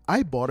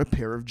 I bought a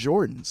pair of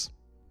Jordans.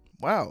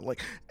 Wow,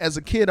 like as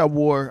a kid I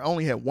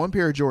only had one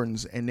pair of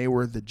Jordans, and they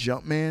were the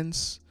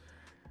Jumpmans,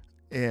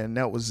 and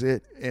that was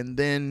it. And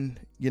then,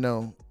 you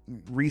know,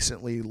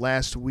 recently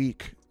last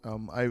week,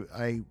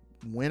 I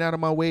went out of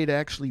my way to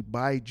actually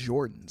buy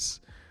Jordans,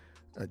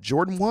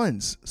 Jordan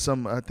 1s,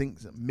 some, I think,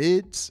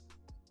 mids.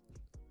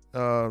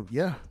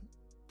 Yeah,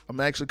 I'm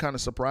actually kind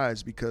of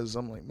surprised because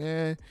I'm like,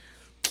 man,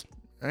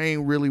 I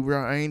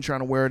ain't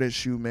trying to wear that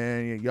shoe,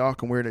 man. Y'all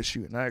can wear that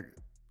shoe. And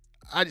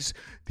I just,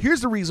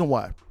 here's the reason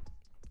why.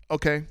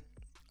 Okay.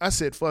 I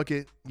said, fuck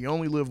it. You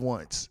only live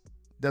once.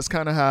 That's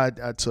kind of how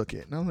I took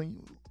it. And I was like,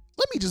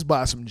 let me just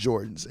buy some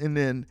Jordans. And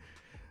then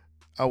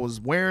I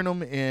was wearing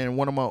them, and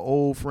one of my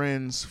old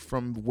friends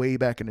from way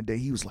back in the day,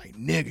 he was like,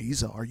 nigga, he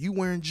said, are you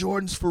wearing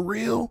Jordans for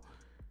real?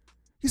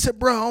 He said,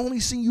 bro, I only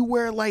seen you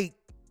wear like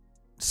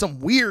some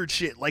weird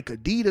shit like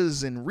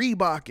Adidas and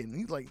Reebok. And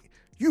he's like,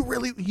 you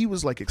really? He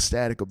was like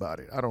ecstatic about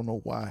it. I don't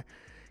know why.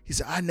 He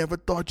said, I'd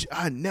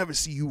never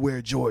see you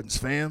wear Jordans,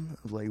 fam. I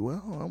was like,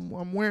 well,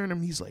 I'm wearing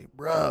them. He's like,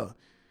 bro,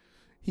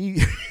 he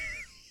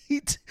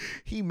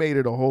made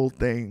it a whole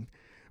thing.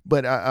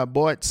 But I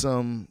bought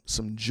some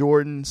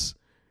Jordans.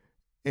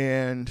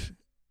 And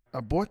I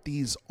bought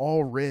these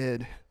all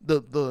red.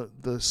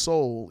 The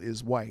sole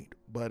is white,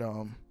 but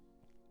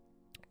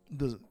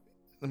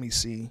let me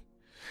see.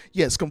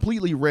 Yeah, it's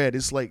completely red.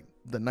 It's like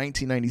the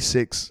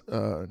 1996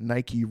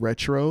 Nike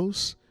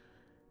Retros.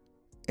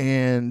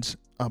 And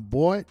I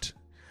bought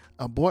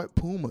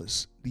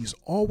Pumas, these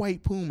all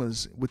white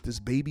Pumas with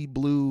this baby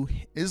blue.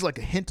 It's like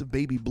a hint of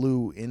baby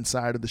blue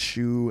inside of the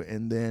shoe,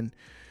 and then,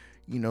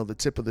 you know, the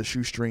tip of the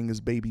shoestring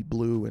is baby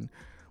blue, and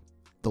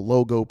the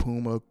logo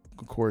Puma,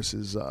 of course,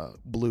 is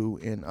blue,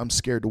 and I'm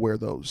scared to wear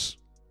those.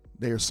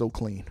 They are so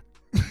clean.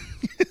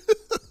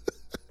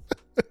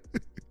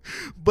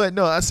 But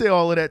no, I say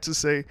all of that to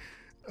say,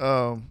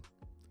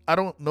 I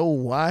don't know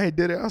why I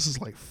did it. I was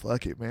just like,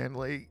 fuck it, man.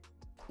 Like,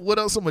 what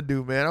else I'm gonna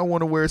do, man? I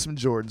want to wear some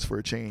Jordans for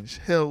a change.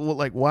 Hell,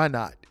 like, why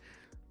not?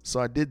 So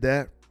I did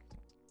that,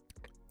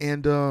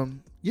 and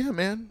yeah,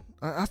 man.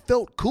 I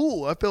felt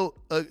cool. I felt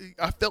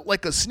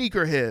like a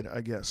sneakerhead,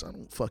 I guess. I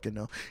don't fucking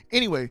know.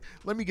 Anyway,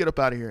 let me get up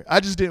out of here. I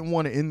just didn't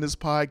want to end this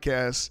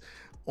podcast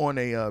on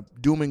a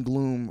doom and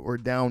gloom or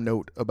down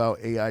note about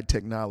AI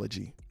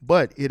technology,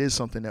 but it is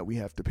something that we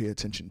have to pay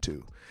attention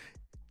to.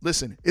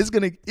 Listen,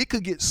 it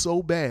could get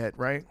so bad,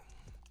 right?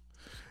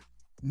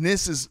 And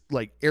this is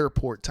like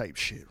airport type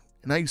shit.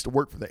 And I used to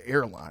work for the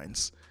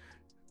airlines.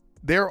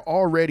 They're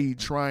already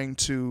trying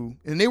to,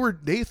 and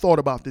they thought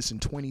about this in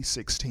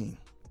 2016.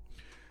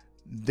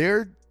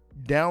 They're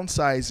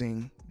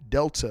downsizing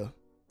Delta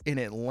in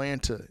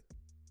Atlanta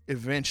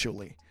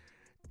eventually.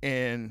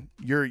 And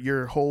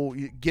your whole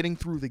getting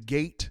through the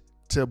gate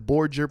to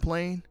board your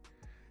plane,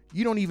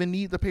 you don't even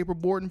need the paper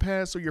boarding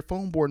pass or your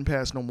phone boarding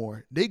pass no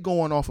more. They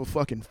going off of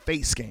fucking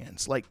face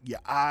scans, like your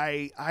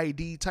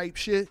ID type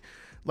shit,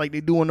 like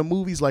they do in the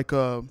movies. Like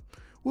what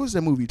was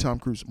that movie, Tom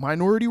Cruise,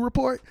 Minority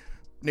Report?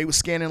 They was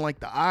scanning like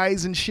the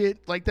eyes and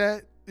shit like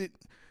that.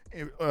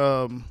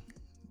 I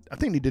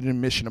think they did it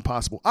in Mission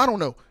Impossible. I don't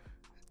know.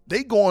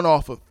 They going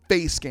off of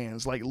face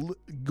scans, like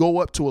go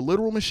up to a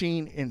literal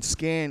machine and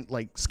scan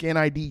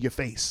ID your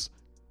face.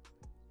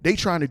 They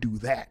trying to do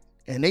that.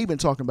 And they've been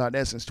talking about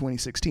that since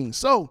 2016.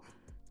 So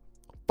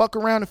fuck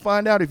around and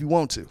find out if you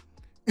want to.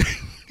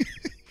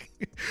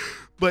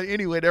 But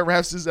anyway, that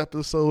wraps this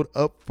episode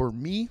up for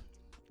me.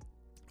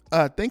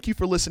 Thank you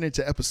for listening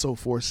to episode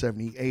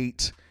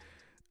 478.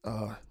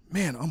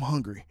 Man, I'm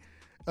hungry.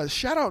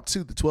 Shout out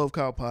to the 12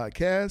 Kyle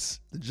Podcast,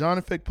 the John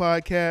Effect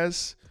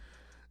Podcast,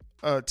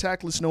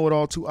 Tactless Know It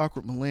All, Two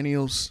Awkward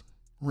Millennials,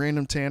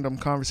 Random Tandem,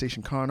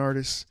 Conversation Con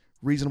Artists,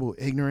 Reasonable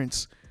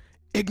Ignorance,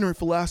 Ignorant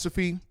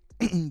Philosophy,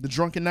 The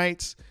Drunken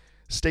Knights,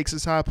 Stakes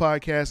is High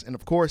Podcast, and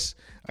of course,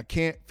 I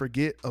can't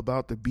forget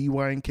about the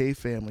BYNK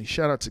family.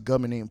 Shout out to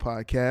Government Name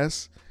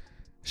Podcast.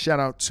 Shout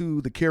out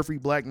to the Carefree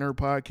Black Nerd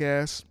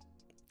Podcast,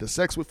 the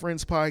Sex with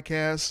Friends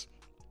Podcast,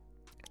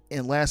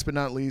 and last but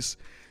not least,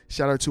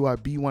 shout out to our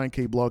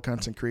BYNK blog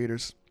content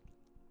creators,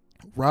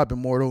 Rob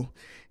Immortal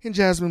and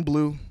Jasmine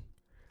Blue.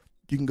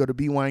 You can go to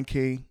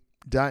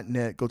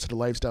bynk.net, go to the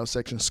lifestyle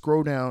section,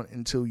 scroll down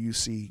until you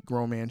see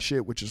Grown Man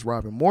Shit, which is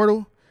Rob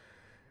Immortal,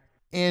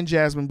 and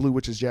Jasmine Blue,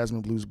 which is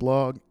Jasmine Blue's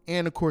blog.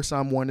 And of course,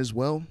 I'm one as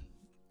well.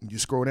 You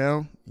scroll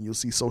down and you'll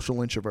see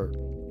Social Introvert.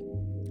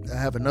 I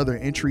have another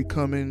entry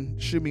coming,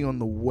 should be on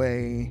the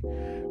way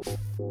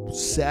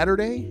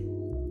Saturday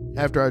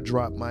after I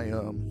drop my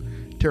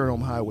Terror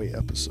Home Highway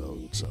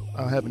episode. So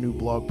I'll have a new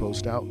blog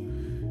post out.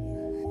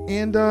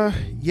 And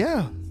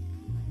yeah,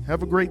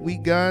 have a great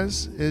week,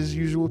 guys. As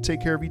usual, take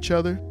care of each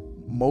other.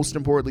 Most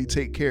importantly,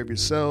 take care of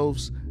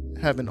yourselves.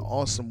 Have an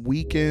awesome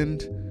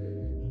weekend.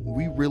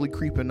 We really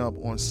creeping up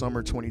on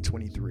summer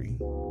 2023.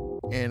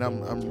 And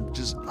I'm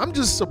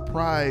just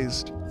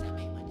surprised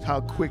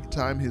how quick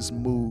time has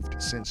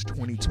moved since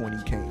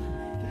 2020 came.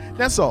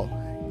 That's all.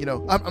 You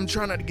know, I'm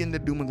trying not to get into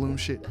doom and gloom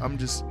shit. I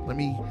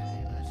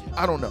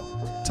don't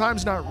know.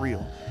 Time's not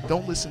real.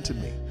 Don't listen to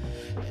me.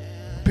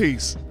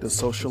 Peace. The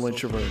Social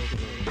Introvert.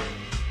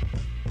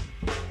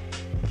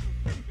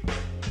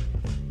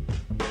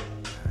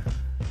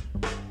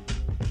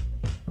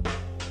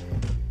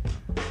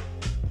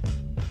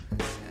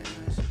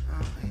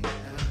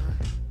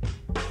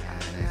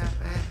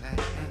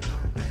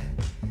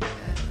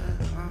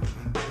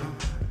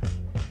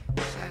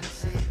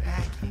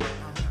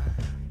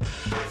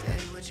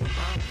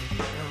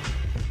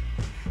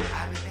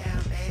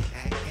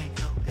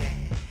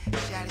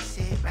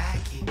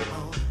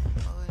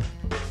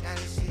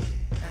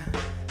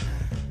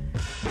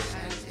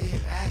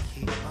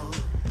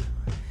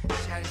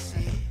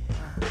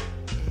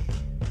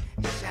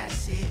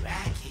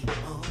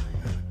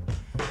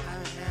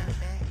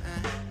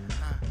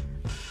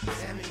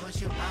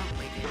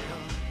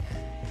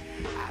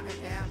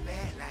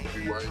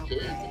 BYK,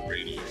 the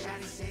radio.